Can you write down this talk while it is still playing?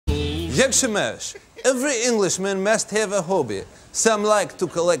Jak się masz? Every Englishman must have a hobby. Some like to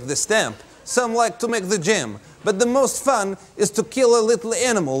collect the stamp, some like to make the jam. But the most fun is to kill a little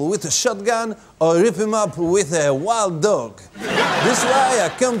animal with a shotgun or rip him up with a wild dog. This why I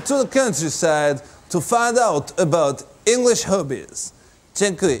come to the countryside to find out about English hobbies.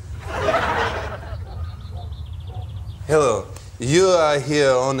 Dziękuję. Hello, you are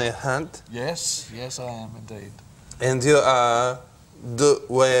here on a hunt? Yes, yes I am indeed. And you are...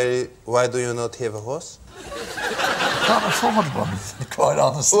 why do you not have a horse? I can't afford one, quite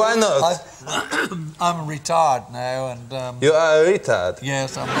honestly. Why not? I'm retired now and... You are retired?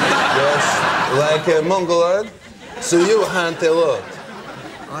 Yes, I'm... Yes, like a Mongoloid? So you hunt a lot?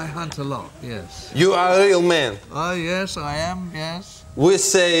 I hunt a lot, yes. You are a real man? Oh, yes, I am, yes. We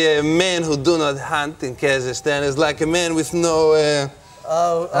say a man who do not hunt in Kazakhstan is like a man with no...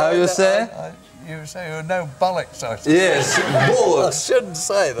 how you say? You say no bollocks, I suppose. Yes, bollocks. I shouldn't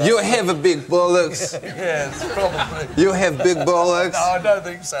say that. You have a big bollocks. Yes, probably. You have big bollocks. No, I don't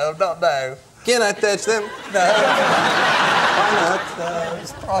think so, not now. Can I touch them? No. Why not? No,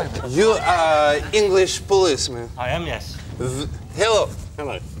 it's private. You are English policeman. I am, yes. Hello.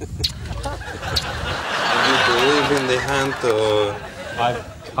 Hello. Do you believe in the hunt or...?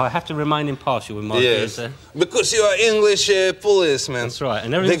 I have to remain impartial with my yes. views there. Because you are English policeman. That's right.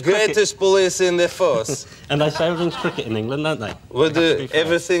 And the greatest police in the force. And they say everything's cricket in England, don't they?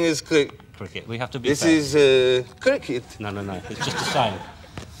 Everything is cricket. We have to be fair. This is cricket. No. It's just a saying.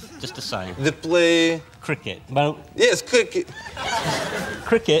 Just a saying. The play... Cricket. Well... Yes, cricket.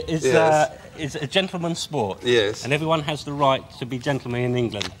 Cricket is... Yes. Is a gentleman's sport. Yes. And everyone has the right to be gentlemen in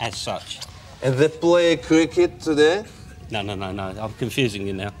England as such. And they play cricket today? No. I'm confusing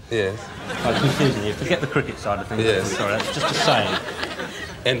you now. Yes. I'm confusing you. Forget the cricket side of things. Yes. I'm sorry, that's just a saying.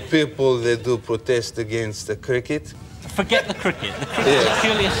 And people, they do protest against the cricket? Forget the cricket. The cricket is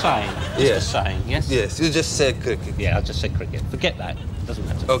purely a saying. Just a saying, yes? Yes, you just said cricket. Yeah, I just said cricket. Forget that. It doesn't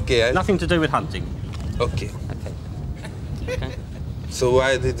matter. Okay. Nothing to do with hunting. Okay. Okay. So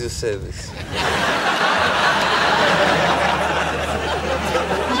why did you say this?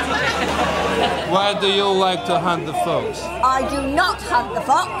 Why do you like to hunt the fox? I do not hunt the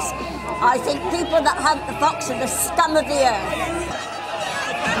fox. I think people that hunt the fox are the scum of the earth.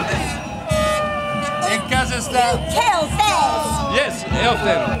 In Kazakhstan... You kill bears! Yes,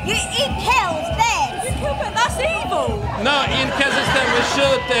 often. You kill bears! You kill bears? That's evil! No, in Kazakhstan we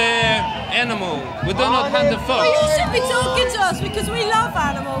shoot animal. We do not hunt the fox. Well, you should be talking to us because we love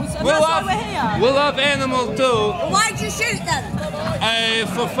animals and that's why we're here. We love animals too. Why'd you shoot them?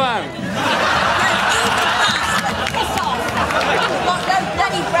 For fun. Piss off! Got no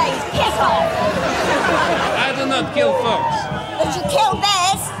bloody brains, piss off! I do not kill fox. But you kill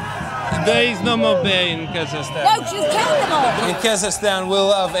bears? There is no more bear in Kazakhstan. No, you killed them all! In Kazakhstan we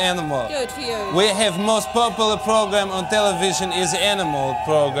love animals. Good for you. We have most popular program on television is animal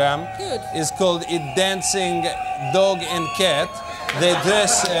program. Good. It's called It Dancing Dog and Cat. They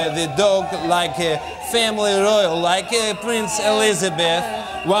dress the dog like a family royal, like Prince Elizabeth,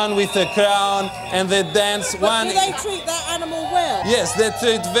 one with a crown, and they dance one... Do they treat that animal well? Yes, they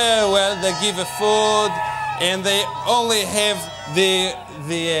treat very well. They give food, and they only have the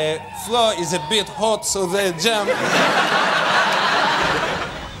floor is a bit hot, so they jump.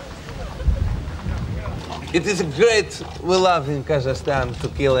 It is great. We love in Kazakhstan to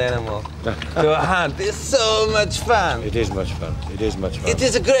kill animals, to hunt. It's so much fun. It is much fun. It is much fun. It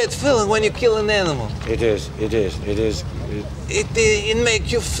is a great feeling when you kill an animal. It is. It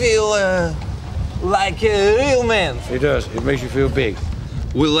makes you feel like a real man. It does. It makes you feel big.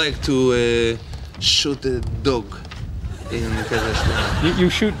 We like to shoot a dog in Kazakhstan. You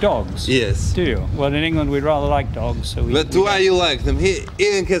shoot dogs? Yes. Do you? Well, in England, we rather like dogs, so we... But why you like them? Here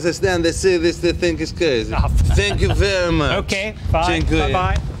in Kazakhstan, they say this, they think it's crazy. Thank you very much. Okay, bye.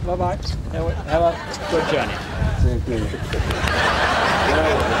 Bye-bye. Bye-bye. Have a good journey. Thank you.